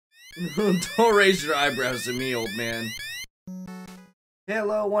Don't raise your eyebrows at me, old man.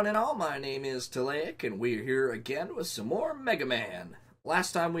 Hello, one and all. My name is Talaic, and we're here again with some more Mega Man.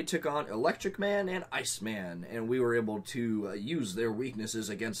 Last time we took on Electric Man and Ice Man, and we were able to use their weaknesses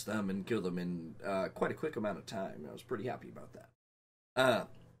against them and kill them in quite a quick amount of time. I was pretty happy about that.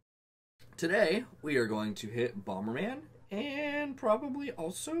 Today, we are going to hit Bombman and probably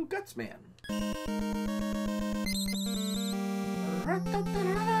also Gutsman.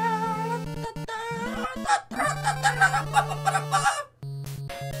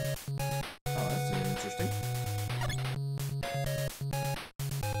 Oh, that's interesting.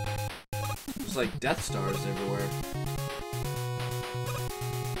 There's like Death Stars everywhere.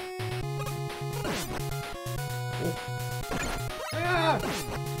 Oh. Ah!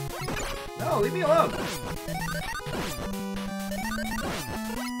 No, leave me alone!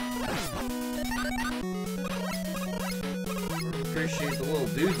 I appreciate the little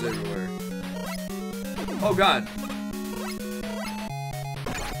dudes everywhere. Oh god!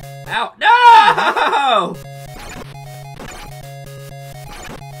 Ow! No!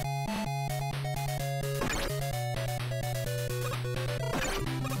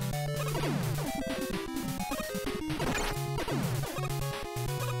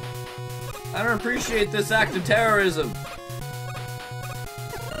 I don't appreciate this act of terrorism.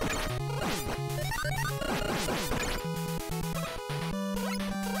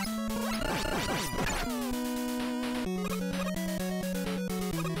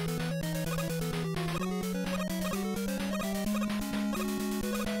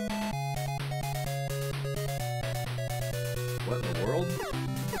 What in the world?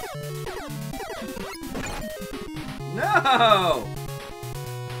 No!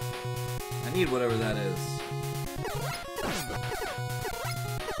 I need whatever that is.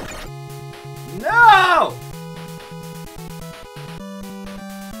 No!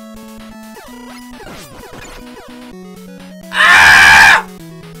 Ah!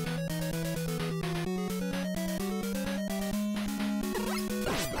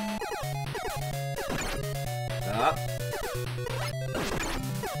 Stop.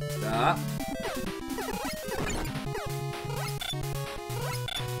 Stop.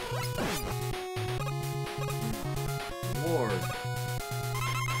 Lord.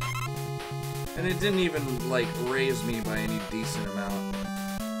 And it didn't even, like, raise me by any decent amount.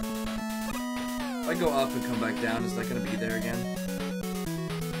 If I go up and come back down, is that gonna be there again?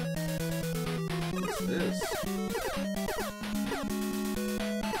 What's this?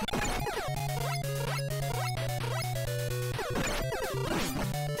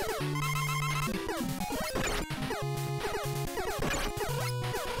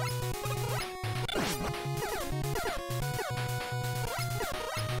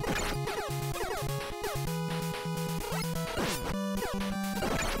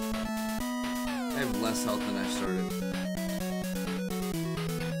 I have less health than I started.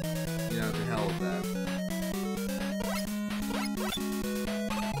 You know, to hell with that.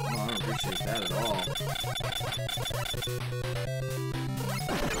 Oh, I don't appreciate that at all.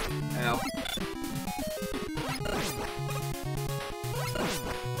 Ow.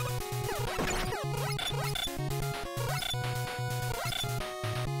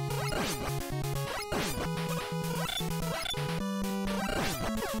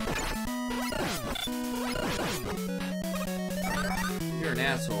 You're an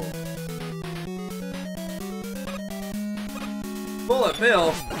asshole. Bullet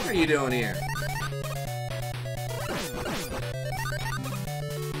Bill, what are you doing here?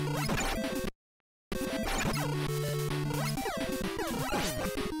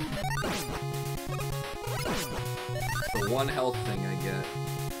 The one health thing I get.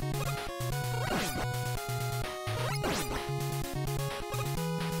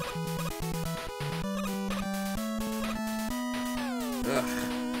 Ugh.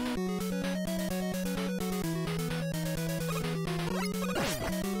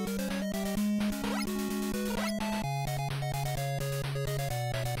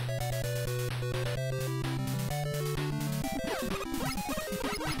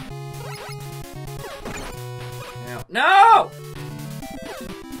 Now, no!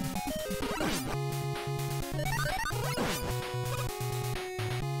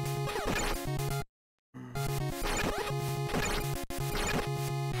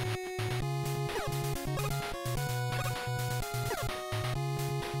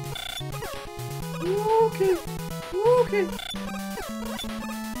 Okay. Okay.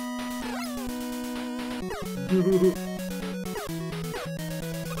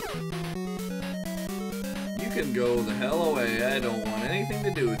 You can go the hell away. I don't want anything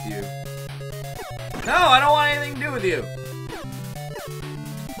to do with you. No, I don't want anything to do with you.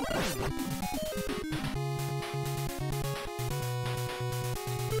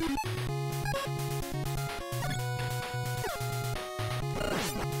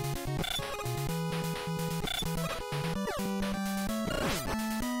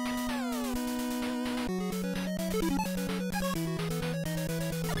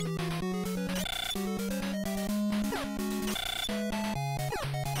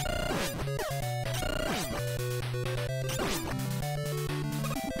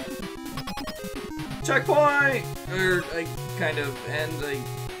 Checkpoint! Or, like, kind of, and, like,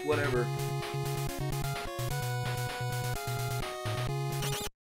 whatever.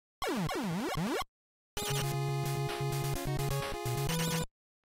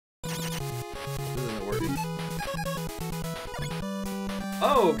 This isn't working.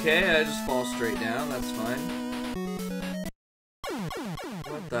 Oh, okay, I just fall straight down, that's fine.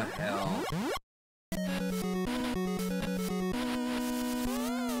 What the hell?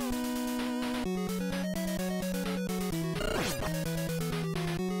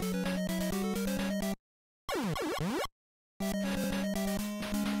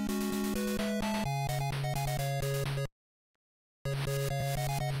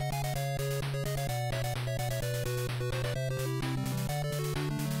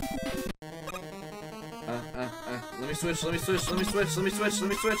 Let me switch, let me switch, let me switch, let me switch, let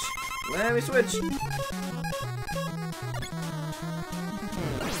me switch, let me switch!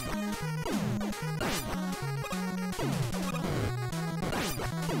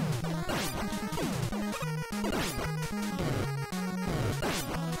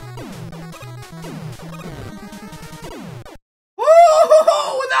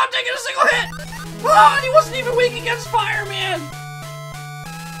 Oh, without taking a single hit! Oh, and he wasn't even weak against fire, man!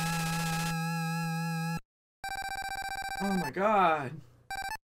 Oh my god.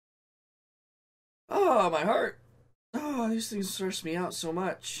 Oh, my heart. Oh, these things stress me out so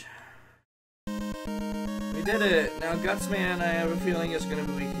much. We did it. Now Gutsman, I have a feeling, is going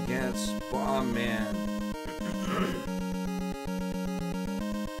to be weak against Bombman.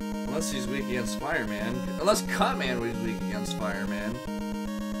 Unless he's weak against Fireman. Unless Cutman was weak against Fireman.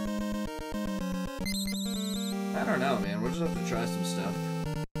 I don't know, man. We'll just have to try some stuff.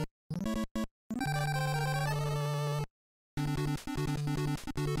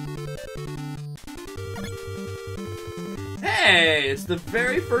 Hey, it's the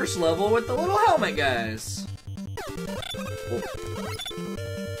very first level with the little helmet guys. Oh.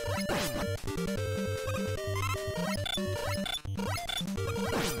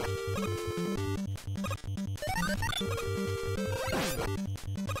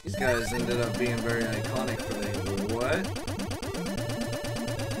 These guys ended up being very iconic for the what?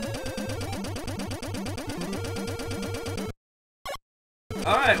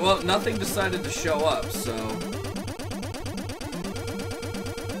 Alright, well, nothing decided to show up, so...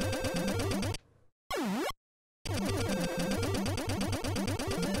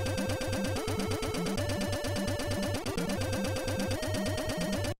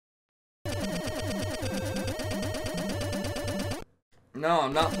 No,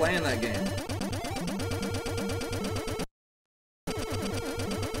 I'm not playing that game.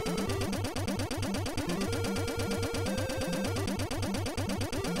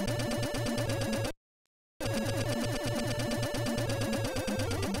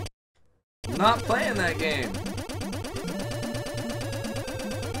 I'm not playing that game.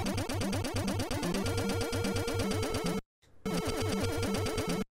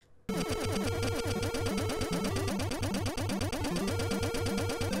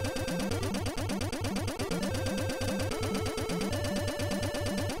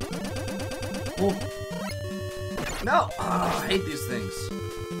 Oh. No! Oh, I hate these things.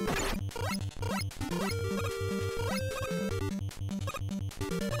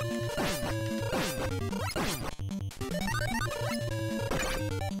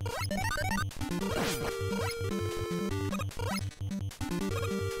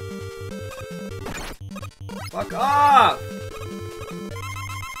 Fuck off!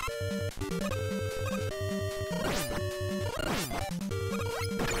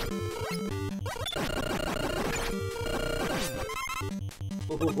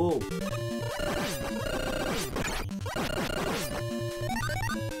 Whoa.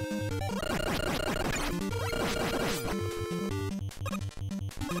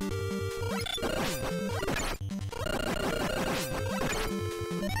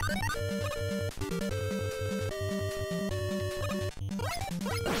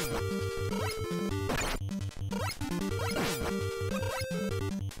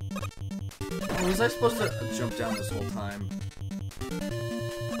 Oh, was I supposed to jump down this whole time?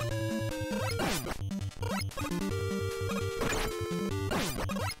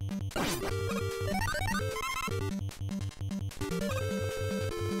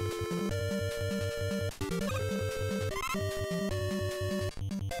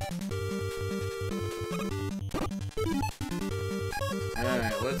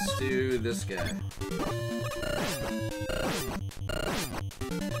 Alright, let's do this guy.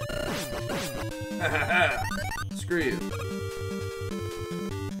 Screw you.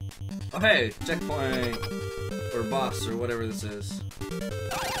 Oh hey, checkpoint. Or boss, or whatever this is.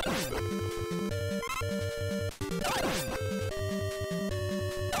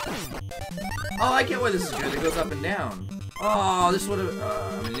 Oh, I get why this is good. It goes up and down. Oh, this would have...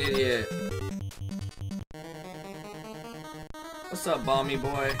 I'm an idiot. What's up, Bommy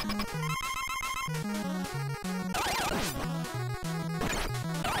boy?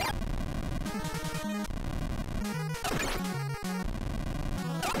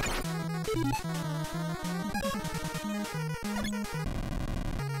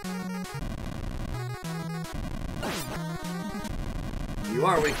 You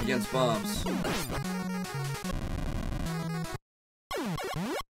are weak against bombs.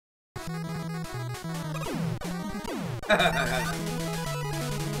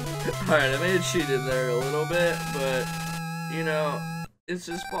 Alright, I may have cheated there a little bit, but, you know, it's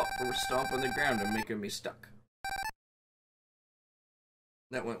his fault for stomping the ground and making me stuck.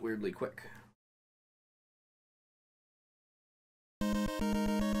 That went weirdly quick. And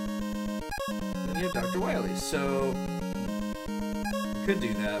you have Dr. Wily, so... could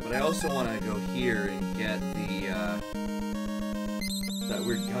do that, but I also want to go here and get the, that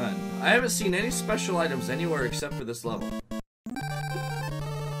weird gun. I haven't seen any special items anywhere except for this level.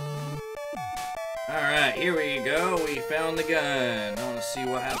 Alright, here we go. We found the gun. I want to see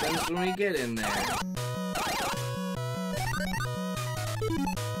what happens when we get in there.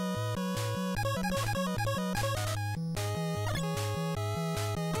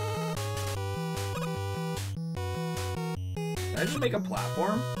 Did I just make a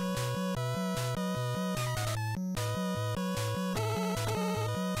platform?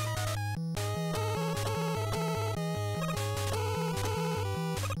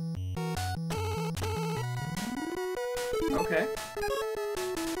 Okay.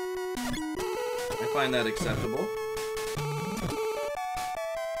 I find that acceptable.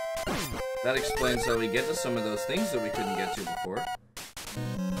 That explains how we get to some of those things that we couldn't get to before.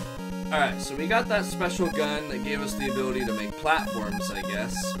 Alright, so we got that special gun that gave us the ability to make platforms, I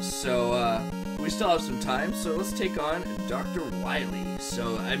guess. So, we still have some time, so let's take on Dr. Wily.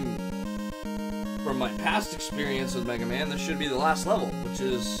 So, from my past experience with Mega Man, this should be the last level, which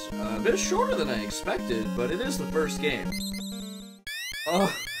is a bit shorter than I expected, but it is the first game.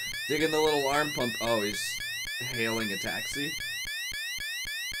 Oh, digging the little arm pump. Oh, he's hailing a taxi.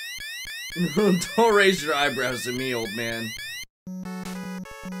 Don't raise your eyebrows at me, old man.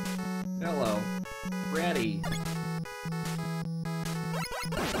 Hello. Ready.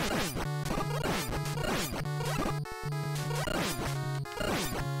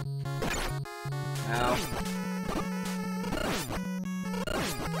 Ow.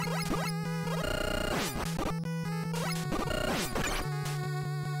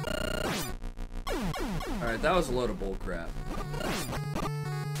 Alright, that was a load of bull crap.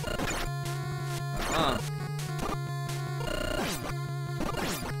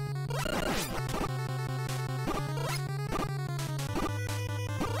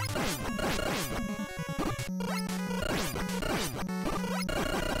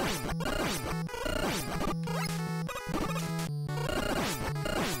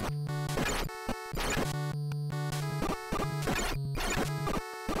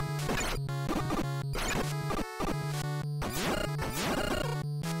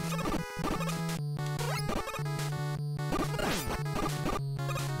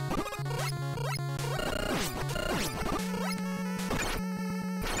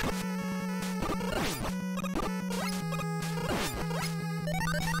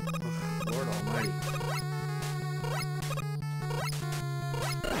 Lord almighty.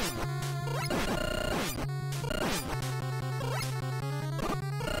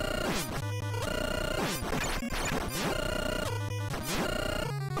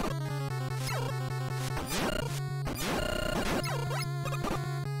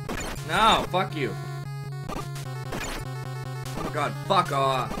 No, fuck you. Oh my god, fuck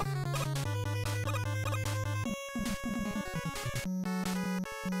off.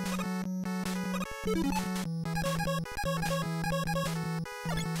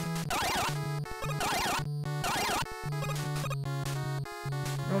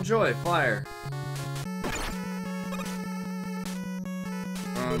 No joy, fire.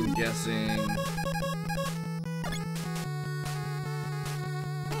 I'm guessing.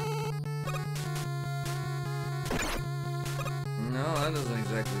 No, that doesn't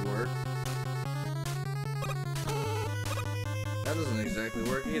exactly work. That doesn't exactly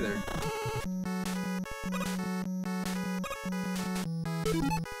work either.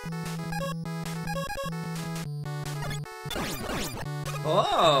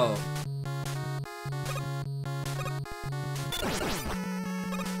 Oh!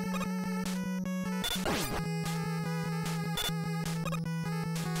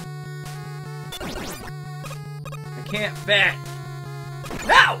 I can't fit!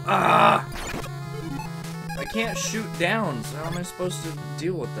 No! I can't shoot down, so how am I supposed to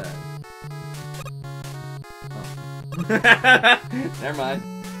deal with that? Oh. Never mind.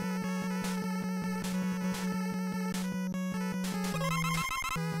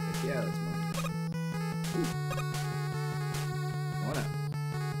 Yeah, that's mine. What up?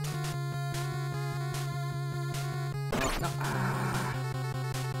 Oh, no.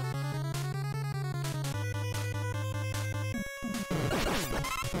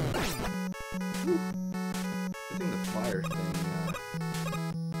 I think the fire thing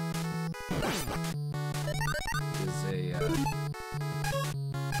is a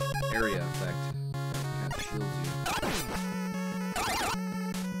area effect that kind of shields you.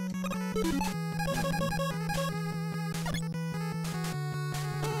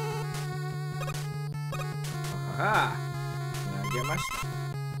 Aha! Can I get my stuff?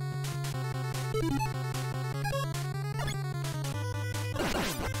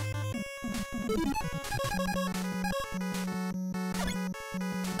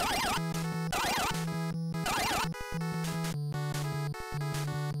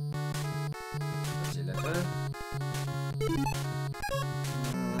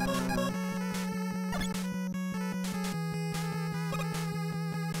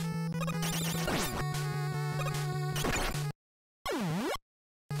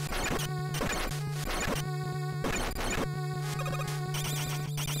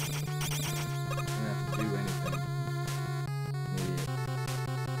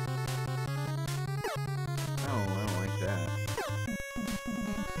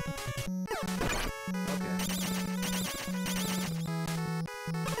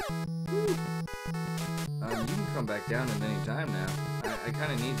 You can come back down at any time now. I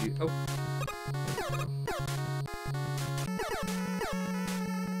kind of need you. Oh.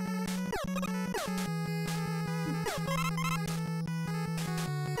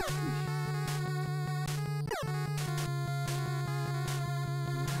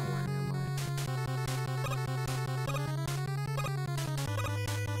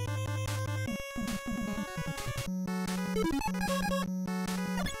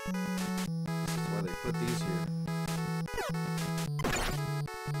 Put these here.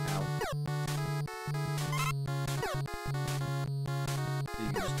 Ow. So you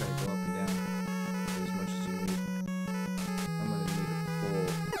can just kind of go up and down as much as you need. I'm going to need a full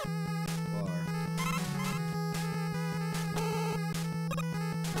bar.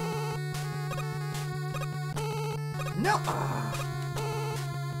 No!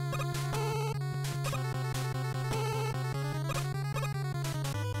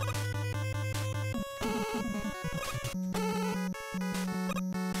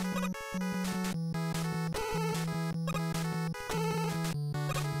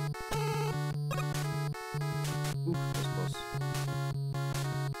 Ooh, that's close.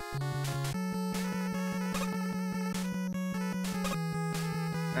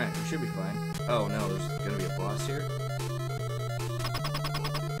 Alright, we should be fine. Oh no, there's gonna be a boss here.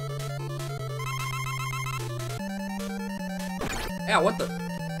 Yeah, what the?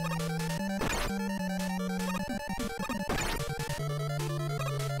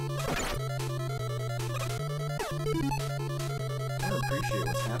 I don't appreciate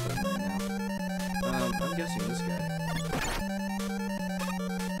what's happening right now. I'm guessing this guy.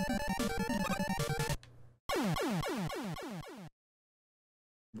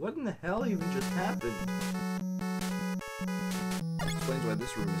 What in the hell even just happened? Explains why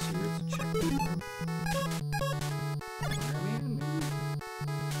this room is here. It's a checkpoint room. Fireman, maybe?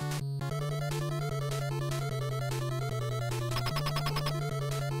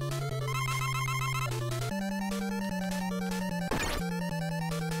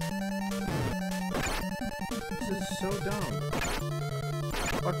 This is so dumb.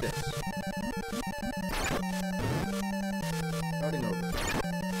 Fuck this. Starting over.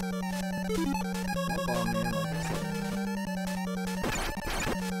 Bombman, like I said.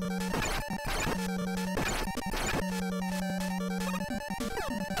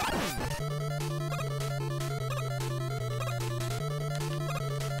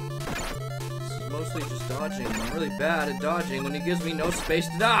 This is mostly just dodging. I'm really bad at dodging when he gives me no space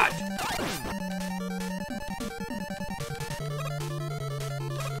to dodge.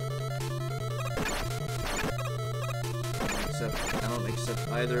 I don't accept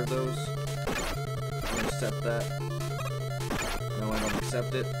either of those. I don't accept that. No, I don't accept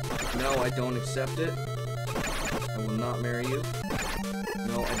accept it. No, I don't accept it. I will not marry you.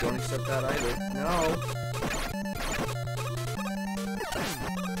 No, I don't accept that either. No.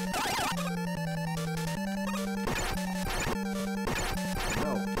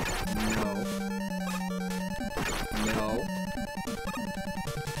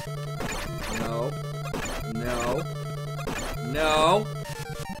 No.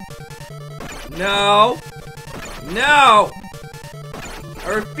 No. No!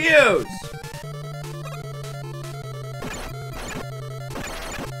 I refuse!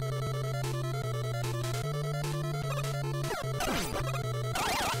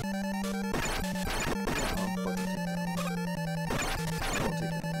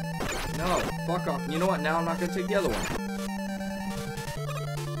 No, fuck off. You know what? Now I'm not gonna take the other one.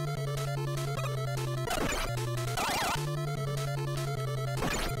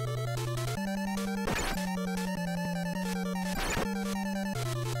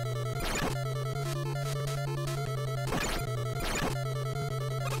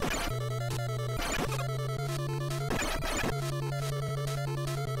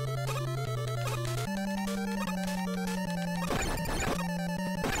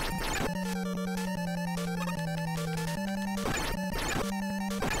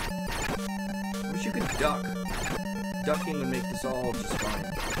 You could duck. Ducking would make this all just fine.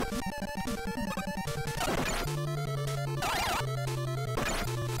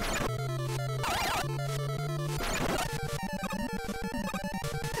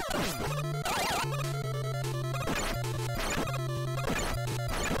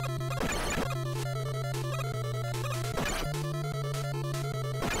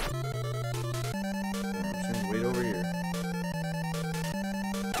 I'm just gonna wait over here.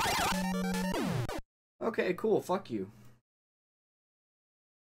 Okay, cool. Fuck you.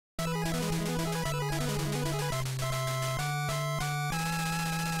 God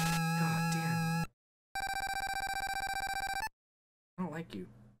damn. I don't like you.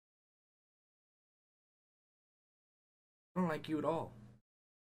 I don't like you at all.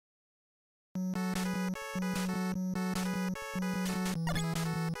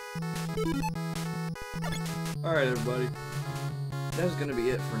 Alright, everybody. That's gonna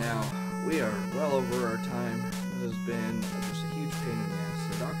be it for now. We are well over our time. It has been just a huge pain in the ass.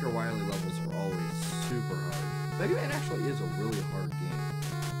 The Dr. Wily levels are always super hard. Mega Man actually is a really hard game.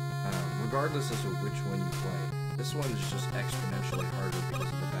 Regardless as to which one you play. This one is just exponentially harder because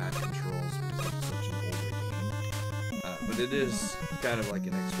of the bad controls, because it's such an older game. But it is kind of like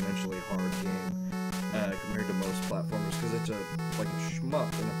an exponentially hard game compared to most platformers, because it's like a shmup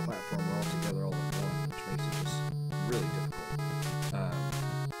and a platformer all together all in one, which makes it just really difficult.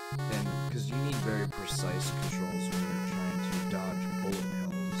 Because you need very precise controls when you're trying to dodge bullet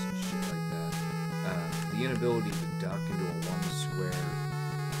hells and shit like that. The inability to duck into a one square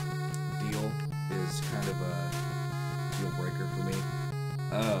deal is kind of a deal breaker for me.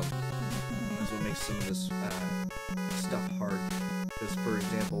 That's what makes some of this stuff hard. Because, for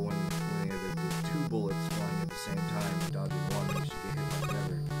example, when you have the two bullets flying at the same time and dodging one makes you get hit by the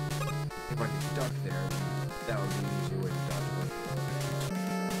other. If I could duck there, that would be an easier way to dodge both.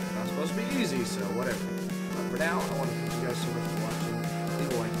 Not supposed to be easy, so whatever. But for now, I want to thank you guys so much for watching.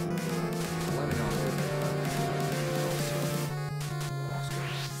 Leave a like.